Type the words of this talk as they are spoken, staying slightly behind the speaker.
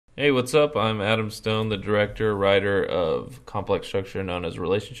Hey, what's up? I'm Adam Stone, the director, writer of complex structure known as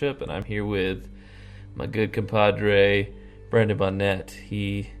Relationship, and I'm here with my good compadre, Brandon Bonnette.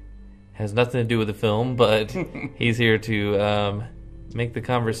 He has nothing to do with the film, but he's here to make the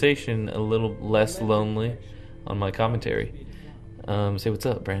conversation a little less lonely on my commentary. Say what's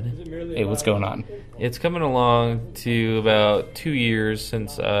up, Brandon. Hey, what's going on? It's coming along to about 2 years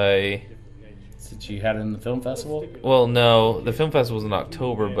since You had it in the film festival? Well, no, the film festival was in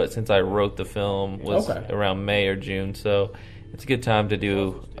October, but since I wrote the film was around May or June, so it's a good time to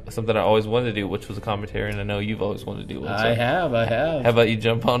do something I always wanted to do, which was a commentary, and I know you've always wanted to do one. So I have. How about you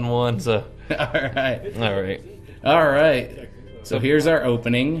jump on one? So, All right. So here's our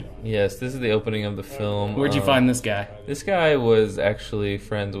opening. Yes, this is the opening of the film. Where'd you find this guy? This guy was actually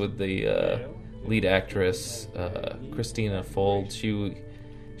friends with the lead actress, Christina Fold.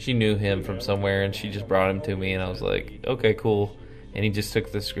 She knew him from somewhere, and she just brought him to me, and I was like, okay, cool. And he just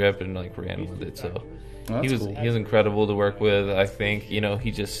took the script and like ran with it. So he was incredible to work with. I think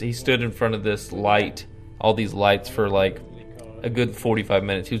he stood in front of this light, all these lights for like a good 45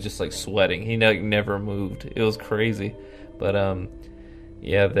 minutes. He was just like sweating. He never moved. It was crazy. But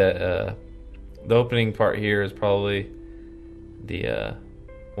the opening part here is probably the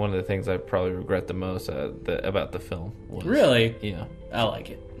one of the things I probably regret the most about the film. Really? Yeah, I like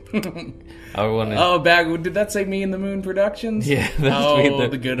it. Did that say Me and the Moon Productions? Yeah,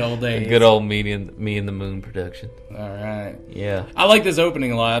 the good old days. The good old Me and the Moon production. All right. Yeah. I like this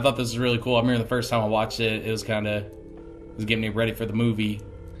opening a lot. I thought this was really cool. I remember the first time I watched it, it was getting me ready for the movie,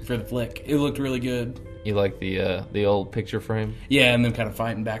 for the flick. It looked really good. You like the old picture frame? Yeah, and then kind of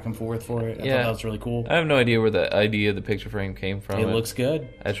fighting back and forth for it. I thought that was really cool. I have no idea where the idea of the picture frame came from. It looks good.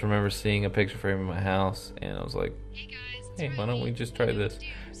 I just remember seeing a picture frame in my house, and I was like, hey, why don't we just try this?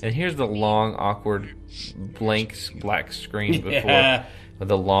 And here's the long, awkward, blank black screen before with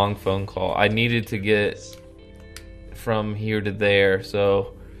the long phone call. I needed to get from here to there,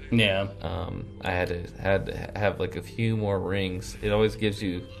 so I had to have like a few more rings. It always gives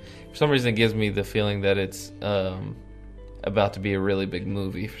you, for some reason, it gives me the feeling that it's about to be a really big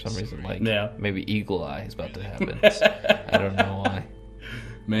movie. For some reason, maybe Eagle Eye is about to happen. I don't know why.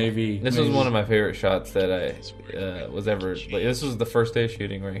 Maybe. This was one of my favorite shots that I was ever. Like, this was the first day of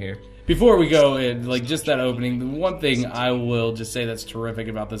shooting right here. Before we go in, like just that opening, the one thing I will just say that's terrific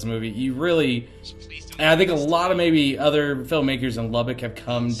about this movie, you really, and I think a lot of maybe other filmmakers in Lubbock have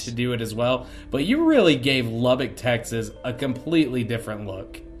come to do it as well, but you really gave Lubbock, Texas a completely different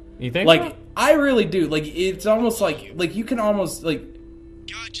look. You think? Like, so? I really do. Like, it's almost like you can almost, like,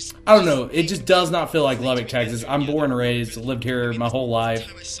 I don't know. It just does not feel like Lubbock, Texas. I'm born and raised, lived here my whole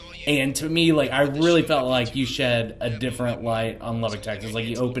life. And to me, like, I really felt like you shed a different light on Lubbock, Texas. Like,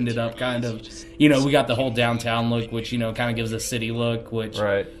 you opened it up kind of. We got the whole downtown look, which, kind of gives a city look, which,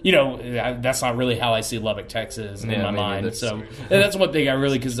 that's not really how I see Lubbock, Texas in my mind. So that's one thing I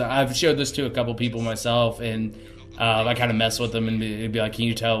really, because I've showed this to a couple people myself, and I kind of mess with them and be like, can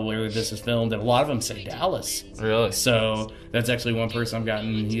you tell where this is filmed? And a lot of them say Dallas. Really? So that's actually one person I've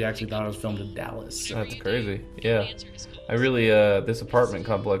gotten, he actually thought it was filmed in Dallas. That's crazy. Yeah. I really, this apartment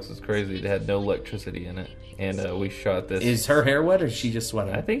complex was crazy. It had no electricity in it. And we shot this. Is her hair wet or is she just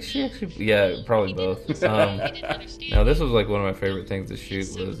sweating? I think she actually, probably both. Now, this was like one of my favorite things to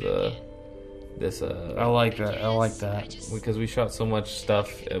shoot was this. I like that. Because we shot so much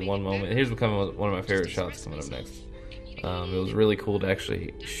stuff at one moment. Here's becoming one of my favorite shots coming up next. It was really cool to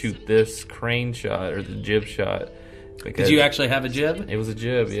actually shoot this crane shot or the jib shot. Did you actually have a jib? It was a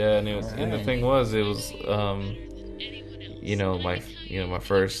jib, yeah. And it was, and the thing was, it was, my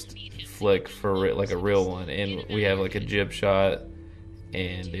first flick for like a real one, and we have like a jib shot,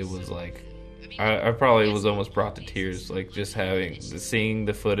 and it was like, I probably was almost brought to tears, like just seeing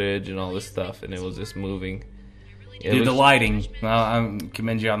the footage and all this stuff, and it was just moving. The lighting. I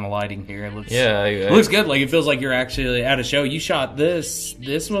commend you on the lighting here. It looks, it looks good. Like, it feels like you're actually at a show. You shot this.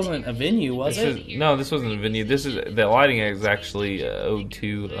 This wasn't a venue, was it? No, this wasn't a venue. The lighting is actually owed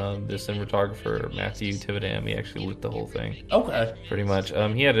to the cinematographer, Matthew Tividam. He actually lit the whole thing. Okay. Pretty much.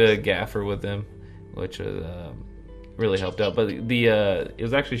 He had a gaffer with him, which really helped out. But it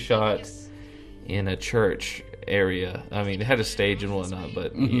was actually shot in a church area. I mean, it had a stage and whatnot,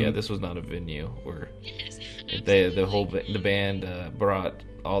 but this was not a venue where the band brought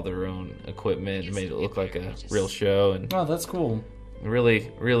all their own equipment and made it look like a real show. And that's cool.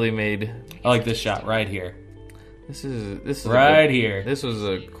 Really made. I like this shot right here. This is here. This was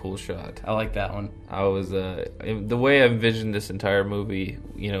a cool shot. I like that one. I was the way I envisioned this entire movie.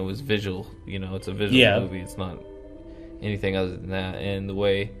 Was visual. It's a visual movie. It's not anything other than that. And the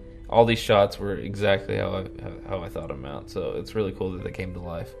way all these shots were exactly how I thought them out. So it's really cool that they came to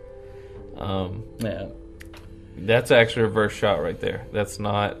life. Yeah. That's actually a reverse shot right there. That's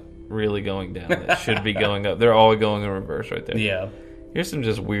not really going down. It should be going up. They're all going in reverse right there. Yeah. Here's some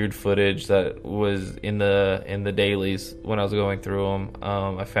just weird footage that was in the dailies when I was going through them.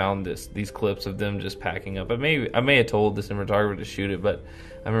 I found these clips of them just packing up. I may have told the cinematographer to shoot it, but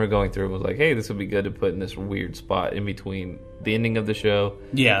I remember going through and was like, hey, this would be good to put in this weird spot in between the ending of the show.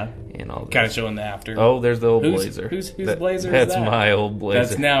 Yeah. And all this. Kind of showing the after. Oh, there's the old Blazer. Whose Blazer that's is that? My old Blazer.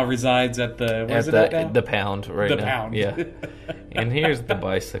 That's now resides at the, where's it at now? The Pound right now. The Pound. Yeah. And here's the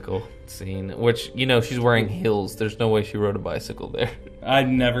bicycle scene, which, she's wearing heels. There's no way she rode a bicycle there. I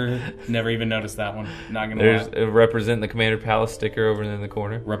never even noticed that one. Not going to lie. Represent the Commander Palace sticker over in the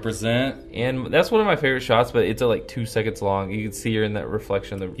corner. Represent. And that's one of my favorite shots, but it's like 2 seconds long. You can see her in that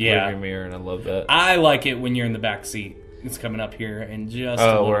reflection of the rearview mirror, and I love that. I like it when you're in the back seat. It's coming up here in just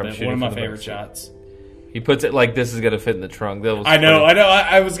a little bit. One of my favorite shots. He puts it like this is going to fit in the trunk. I know.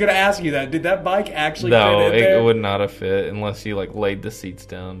 I was going to ask you that. Did that bike actually fit in there? No, it would not have fit unless you laid the seats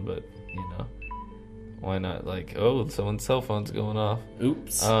down, but, why not? Someone's cell phone's going off.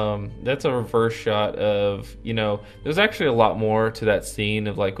 Oops. That's a reverse shot of, there's actually a lot more to that scene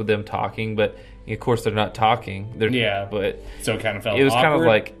of with them talking, but of course they're not talking. Yeah. But so it kind of felt it was awkward.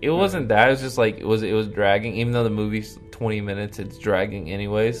 kind of it wasn't that. It was just it was dragging. Even though the movie's 20 minutes, it's dragging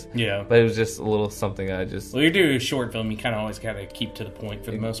anyways. Yeah. But it was just a little something Well, you do a short film, you kind of always got to keep to the point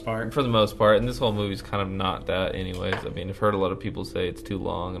for the most part. For the most part, and this whole movie's kind of not that anyways. I mean, I've heard a lot of people say it's too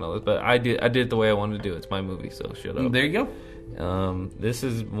long and all this, but I did it the way I wanted to do it. It's my movie, so shut up. There you go. This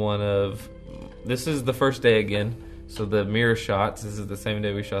is the first day again. So the mirror shots, this is the same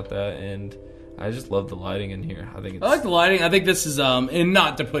day we shot that, and I just love the lighting in here. I like the lighting. I think this is, and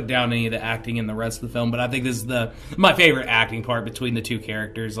not to put down any of the acting in the rest of the film, but I think this is my favorite acting part between the two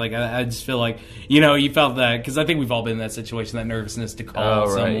characters. I just feel like, you felt that, because I think we've all been in that situation, that nervousness to call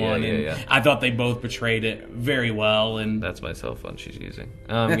someone, yeah. I thought they both portrayed it very well. And that's my cell phone she's using.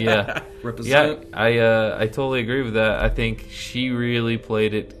 Yeah. Represent. Yeah, I totally agree with that. I think she really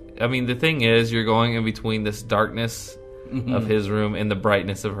played it. I mean, the thing is, you're going in between this darkness of his room and the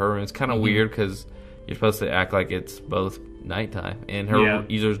brightness of her room. It's kind of weird because you're supposed to act like it's both nighttime, and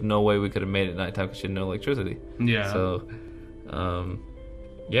there's no way we could have made it nighttime because she had no electricity. Yeah. So,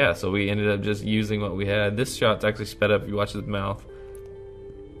 so we ended up just using what we had. This shot's actually sped up. If you watch his mouth,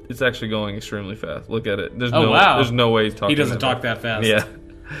 it's actually going extremely fast. Look at it. There's no way he's talking. He doesn't talk that fast. Yeah.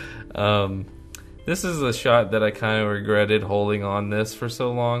 This is a shot that I kind of regretted holding on this for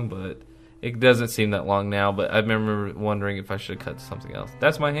so long, but it doesn't seem that long now, but I remember wondering if I should have cut to something else.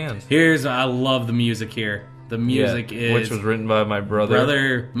 That's my hands. I love the music here. The music is... Which was written by my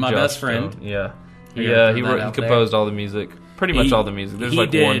brother. My best friend. Yeah. He composed all the music. Pretty much all the music. There's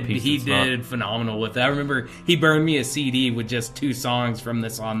one piece. He did phenomenal with it. I remember he burned me a CD with just 2 songs from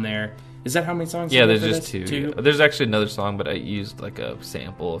this on there. Is that how many songs? Yeah, there's just 2. There's actually another song, but I used a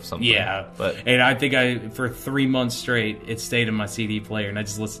sample of something. Yeah, and I think for 3 months straight, it stayed in my CD player, and I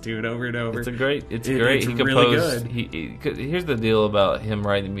just listened to it over and over. It's great. He composed. Really good. Here's the deal about him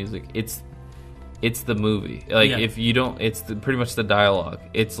writing music. It's the movie. If you don't, it's pretty much the dialogue.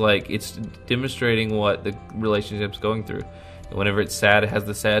 It's demonstrating what the relationship's going through. Whenever it's sad, it has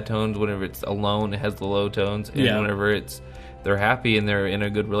the sad tones. Whenever it's alone, it has the low tones. And whenever they're happy and they're in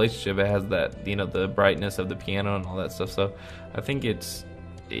a good relationship, it has that, the brightness of the piano and all that stuff. So I think it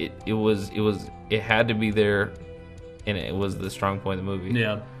had to be there, and it was the strong point of the movie.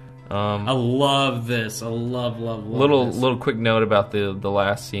 Yeah. I love this. I love this. Little quick note about the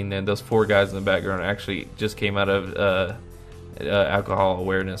last scene there. Those 4 guys in the background actually just came out of alcohol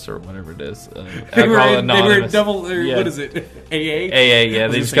awareness or whatever it is. They were double. What is it? AA. AA. Yeah,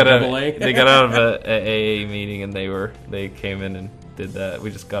 they got out of a AA meeting and they came in and did that. We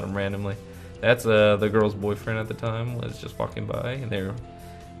just got them randomly. That's the girl's boyfriend at the time was just walking by, and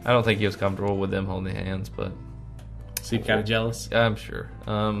I don't think he was comfortable with them holding hands, but. So you're kind of jealous? I'm sure.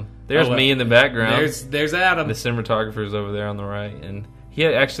 There's me in the background. There's Adam. The cinematographer's over there on the right, and he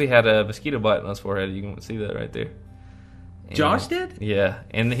actually had a mosquito bite on his forehead. You can see that right there. And Josh did? Yeah,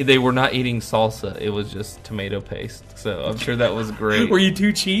 and they were not eating salsa. It was just tomato paste. So I'm sure that was great. Were you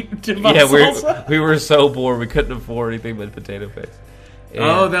too cheap to buy salsa? we were so poor we couldn't afford anything but potato paste.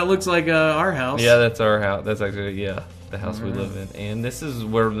 And that looks like our house. Yeah, that's our house. That's actually the house we live in. And this is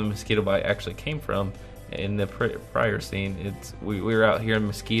where the mosquito bite actually came from. In the prior scene, we were out here and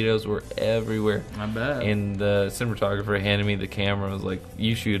mosquitoes were everywhere. I bet. And the cinematographer handed me the camera and was like,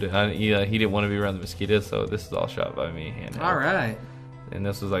 you shoot it. He didn't want to be around the mosquitoes, so this is all shot by me. All right. And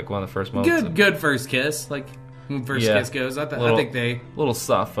this was one of the first moments. Good first kiss. When first kiss goes, I think they... Little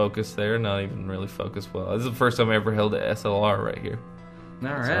soft focus there, not even really focused well. This is the first time I ever held an SLR right here. All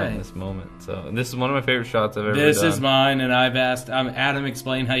That's why in right. this moment. So and this is one of my favorite shots I've ever done. This is mine, and I've asked Adam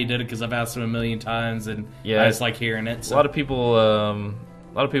explain how you did it because I've asked him a million times, and Yeah. I just like hearing it. So. A lot of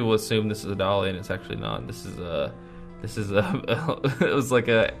people assume this is a dolly, and it's actually not. This is it was like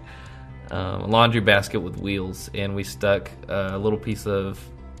a laundry basket with wheels, and we stuck a little piece of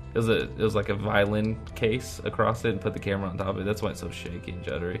it was like a violin case across it and put the camera on top of it. That's why it's so shaky and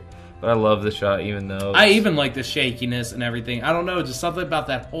juddery. But I love the shot, even though I even like the shakiness and everything. I don't know, just something about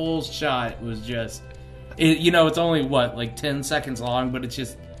that whole shot was just, it's only like 10 seconds long, but it's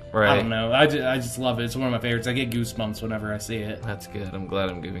just, right. I don't know. I just love it. It's one of my favorites. I get goosebumps whenever I see it. That's good. I'm glad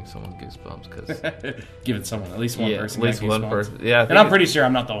I'm giving someone goosebumps because Giving someone, at least one person. at least got one goosebumps. person. Yeah, And I'm pretty sure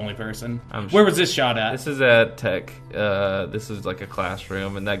I'm not the only person. Where was this shot at? This is at Tech. This is like a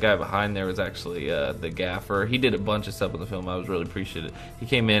classroom, and that guy behind there was actually the gaffer. He did a bunch of stuff in the film. I was really appreciative. He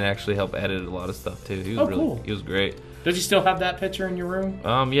came in and actually helped edit a lot of stuff too. He was cool. He was great. Does you still have that picture in your room?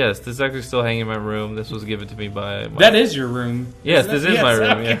 Yes, this is actually still hanging in my room. This was given to me by That is your room. Yes, this is my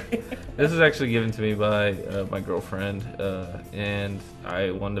room. Okay. Yeah, this is actually given to me by my girlfriend, and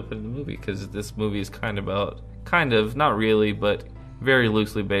I wanted to put it in the movie because this movie is kind of not really, but very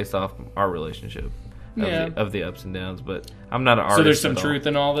loosely based off our relationship of the ups and downs. But I'm not an artist. So there's some at all. truth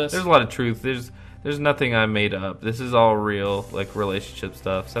in all this? There's a lot of truth. There's nothing I made up. This is all real, like relationship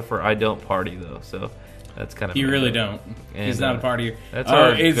stuff. Except for I don't party though, so that's kind of. You really don't. And, He's not a party. That's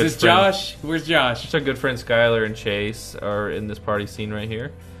our Is good this friend. Josh? Where's Josh? It's our good friend Skylar and Chase are in this party scene right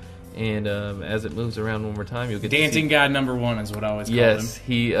here. And as it moves around one more time, you'll get Dancing to see... guy number one is what I always call Yes,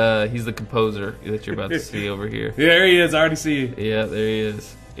 him. he's the composer that you're about to see over here. There he is. I already see you. Yeah, there he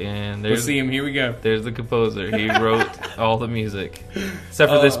is. And Let's see him. Here we go. There's the composer. He wrote all the music.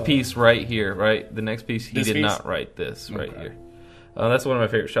 Except for this piece right here, right? The next piece, he did not write this right here. That's one of my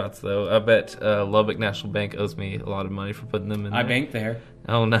favorite shots, though. I bet Lubbock National Bank owes me a lot of money for putting them in there. I bank there.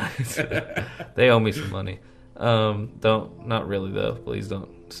 Oh, nice. They owe me some money. Not really, though. Please don't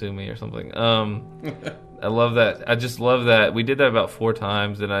sue me or something. I love that. I just love that. We did that about 4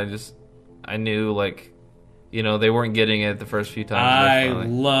 times, and I knew, like, they weren't getting it the first few times. I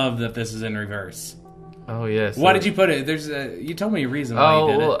love that this is in reverse. Oh, yes. Why did you put it? You told me a reason why you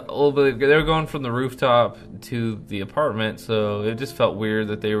did it. Well, but they were going from the rooftop to the apartment, so it just felt weird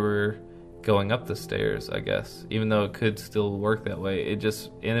that they were going up the stairs, I guess. Even though it could still work that way. And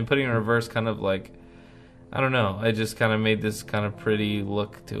then putting it in reverse kind of like, I don't know. I just kind of made this kind of pretty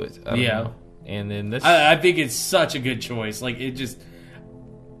look to it. I don't know. And then this... I think it's such a good choice. Like, it just...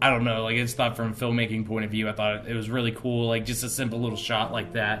 I don't know. Like, it's thought from a filmmaking point of view, I thought it was really cool. Like, just a simple little shot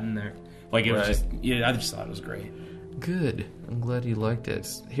like that. And there... Like, it was just... Yeah, I just thought it was great. Good. I'm glad you liked it.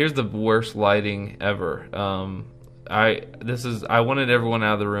 Here's the worst lighting ever. I wanted everyone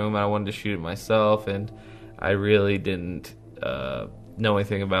out of the room. I wanted to shoot it myself, and I really didn't know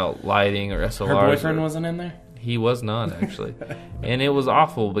anything about lighting or SLRs. Her boyfriend wasn't in there? He was not, actually. And it was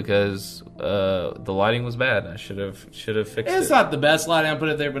awful because the lighting was bad. I should have fixed it. It's not the best lighting I put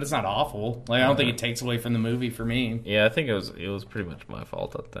it there, but it's not awful. Like, I don't think it takes away from the movie for me. Yeah, I think it was pretty much my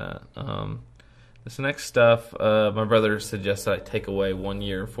fault at that. This next stuff, my brother suggested I take away 1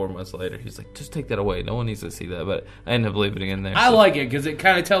 year and 4 months later. He's like, just take that away. No one needs to see that. But I ended up leaving it in there. I like it because it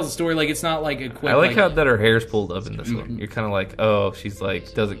kind of tells a story. Like, it's not like a quick... I like how that her hair's pulled up in this one. You're kind of like, oh, she's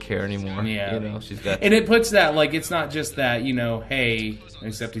like, doesn't care anymore. Yeah. She's got... And it puts that, like, it's not just that, hey,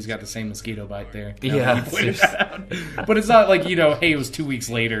 except he's got the same mosquito bite there. Yeah. But it's not like, hey, it was 2 weeks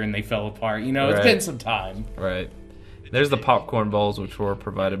later and they fell apart. It's been some time. Right. There's the popcorn bowls, which were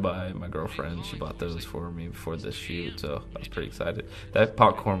provided by my girlfriend. She bought those for me before this shoot, so I was pretty excited. That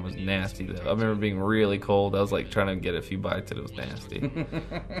popcorn was nasty, though. I remember being really cold. I was like trying to get a few bites, and it was nasty.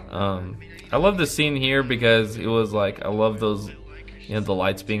 I love the scene here because it was like, I love those, the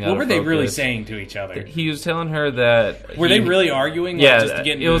lights being out of What were they focus. really saying to each other? He was telling her that... Were they really arguing? Yeah, just to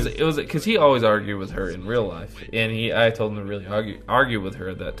get it was because he always argued with her in real life, and I told him to really argue with her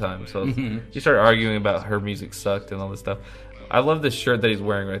at that time. So he started arguing about her music sucked and all this stuff. I love this shirt that he's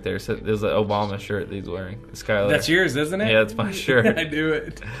wearing right there. So there's an Obama shirt that he's wearing. Skylar. That's yours, isn't it? Yeah, it's my shirt. I knew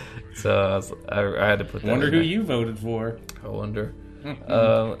it. So I had to put that. Wonder who you voted for. I wonder.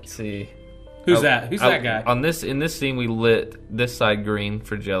 Let's see. Who's that? Who's that guy? In this scene, we lit this side green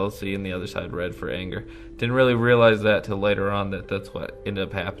for jealousy and the other side red for anger. Didn't really realize that till later on that's what ended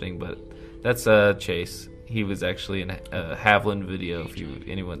up happening. But that's Chase. He was actually in a Haviland video. If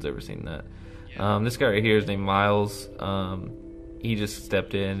anyone's ever seen that. This guy right here is named Miles. He just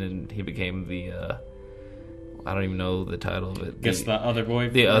stepped in and he became the. I don't even know the title of it. Guess the other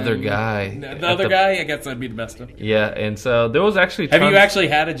boy. The other guy. The other guy? I guess that'd be the best one. Yeah, and so there was actually... Have you actually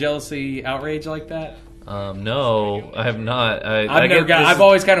had a jealousy outrage like that? No, I have not. I've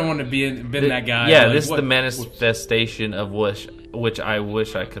always kind of wanted to been that guy. Yeah, like, this is the manifestation of which I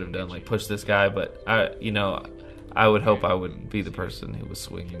wish I could have done, like push this guy, but I would hope I would be the person who was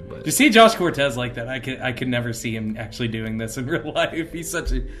swinging. But to see Josh Cortez like that, I could never see him actually doing this in real life. He's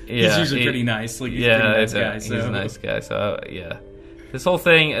usually pretty nice. Like he's a pretty nice guy. So. He's a nice guy. So yeah, this whole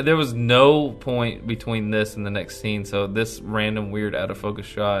thing, there was no point between this and the next scene. So this random weird out of focus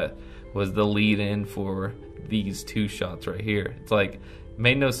shot was the lead in for these two shots right here. It's like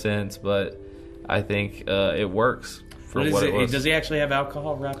made no sense, but I think it works for what it was. Does he actually have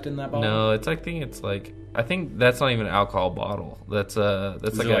alcohol wrapped in that bottle? No, I think that's not even an alcohol bottle. That's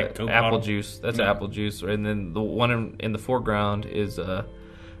like an apple juice. That's apple juice, and then the one in the foreground is I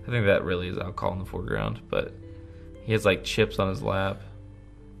think that really is alcohol in the foreground, but he has like chips on his lap.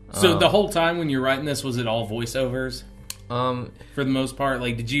 So the whole time when you're writing this, was it all voiceovers? For the most part,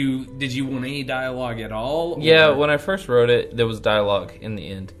 like did you want any dialogue at all? Or? Yeah, when I first wrote it, there was dialogue in the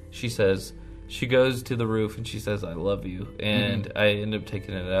end. She goes to the roof and she says, "I love you," and I ended up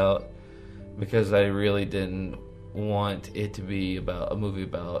taking it out because I really didn't want it to be about a movie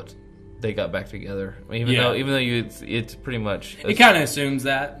about they got back together. Even though it's pretty much it kind of assumes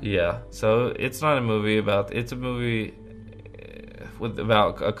that. Yeah, so it's not a movie about. It's a movie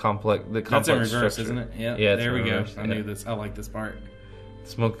about a complex. That's in reverse, structure. Isn't it? Yeah. There we go. I knew this. I like this part.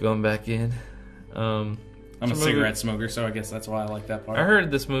 Smoke going back in. I'm a cigarette smoker, so I guess that's why I like that part. I heard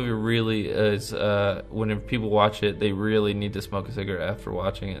this movie really is. When people watch it, they really need to smoke a cigarette after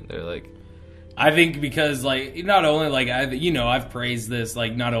watching it. They're like. I think because like not only like I've praised this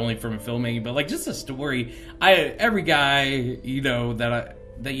like not only from a filmmaking but like just a story. Every guy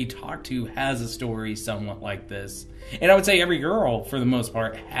that you talk to has a story somewhat like this. And I would say every girl, for the most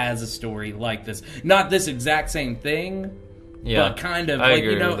part, has a story like this. Not this exact same thing, but kind of. Like,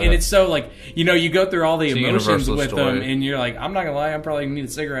 and it's so, like, you go through all the emotions with them, and you're like, I'm not going to lie, I'm probably going to need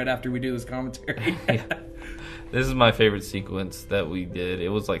a cigarette after we do this commentary. This is my favorite sequence that we did. It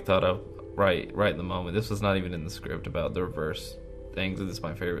was, like, thought of right in the moment. This was not even in the script about the reverse things. This is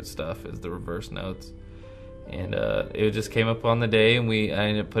my favorite stuff, is the reverse notes. And it just came up on the day, and I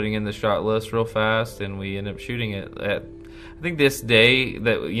ended up putting in the shot list real fast, and we ended up shooting it. I think this day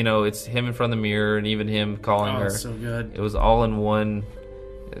that it's him in front of the mirror, and even him calling her. So good. It was all in one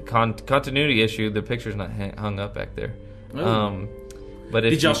continuity issue. The picture's not hung up back there. But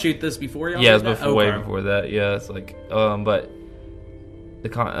did y'all shoot this before y'all? Yeah, it was way before that. Yeah, it's like but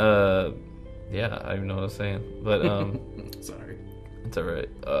the yeah, I don't even know what I was saying, but sorry, it's all right.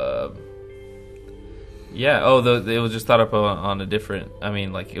 Yeah. It was just thought up on a different. I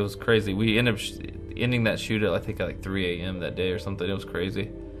mean, like it was crazy. We ended up ending that shoot at I think like 3 a.m. that day or something. It was crazy.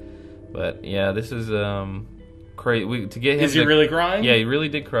 But yeah, this is crazy. To get him. Is he really crying? Yeah, he really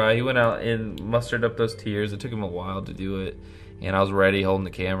did cry. He went out and mustered up those tears. It took him a while to do it, and I was ready holding the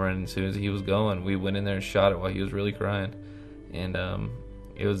camera. And as soon as he was going, we went in there and shot it while he was really crying. And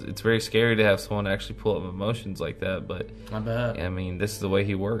it's very scary to have someone actually pull up emotions like that, but I bet. I mean, this is the way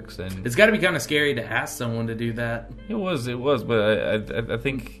he works, and it's got to be kind of scary to ask someone to do that. It was, but I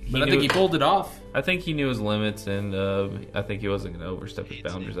think. I think he pulled it off. I think he knew his limits, and I think he wasn't going to overstep his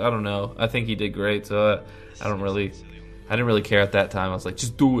boundaries. I don't know. I think he did great, so I didn't really care at that time. I was like,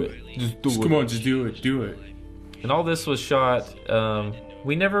 just do it, come on, just do it. And all this was shot.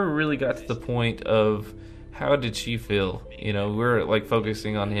 We never really got to the point of. How did she feel? We're like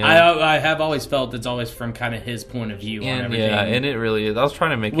focusing on him. I have always felt it's always from kind of his point of view on everything. Yeah, and it really is. I was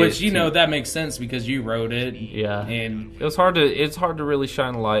trying to make it, that makes sense because you wrote it. Yeah, and it's hard to really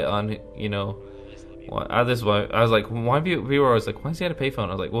shine a light on. I was like, why people were always like, why does he have a payphone?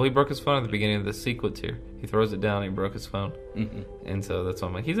 I was like, well, he broke his phone at the beginning of the sequence here. He throws it down, and he broke his phone, and so that's why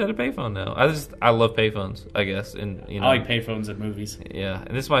I'm like, he's at a payphone now. I love payphones, I guess, and I like payphones at movies. Yeah,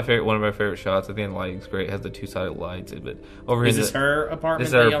 and this is one of my favorite shots. I think the lighting's great. It has the 2-sided lights, but over is this her apartment? This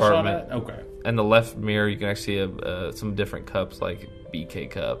is her apartment. Shot at? Okay. And the left mirror, you can actually see some different cups, like BK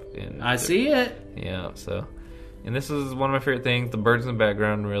cup. And I see it. Yeah, so. And this is one of my favorite things. The birds in the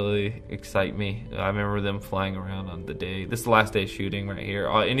background really excite me. I remember them flying around on the day. This is the last day of shooting right here.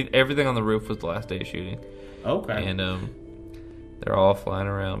 Everything on the roof was the last day of shooting. Okay. And they're all flying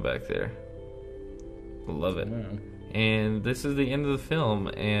around back there. Love it. Yeah. And this is the end of the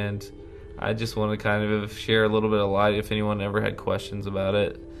film. And I just want to kind of share a little bit of light if anyone ever had questions about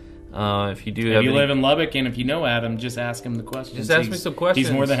it. If you do, live in Lubbock, and if you know Adam, just ask him the questions. Just ask me some questions.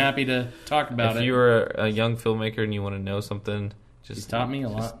 He's more than happy to talk about it. If you're a young filmmaker and you want to know something, he's taught me a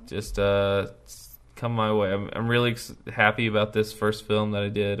lot. Just come my way. I'm really happy about this first film that I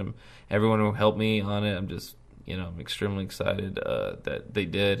did. Everyone who helped me on it, I'm just I'm extremely excited that they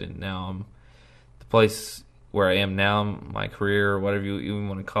did, and now I'm place where I am now, my career, or whatever you even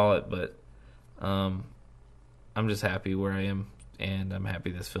want to call it. But I'm just happy where I am, and I'm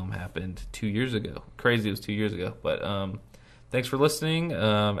happy this film happened 2 years ago. Crazy it was 2 years ago. But thanks for listening.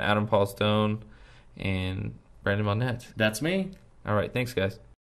 Adam Paul Stone and Brandon Bonnette. That's me. All right. Thanks, guys.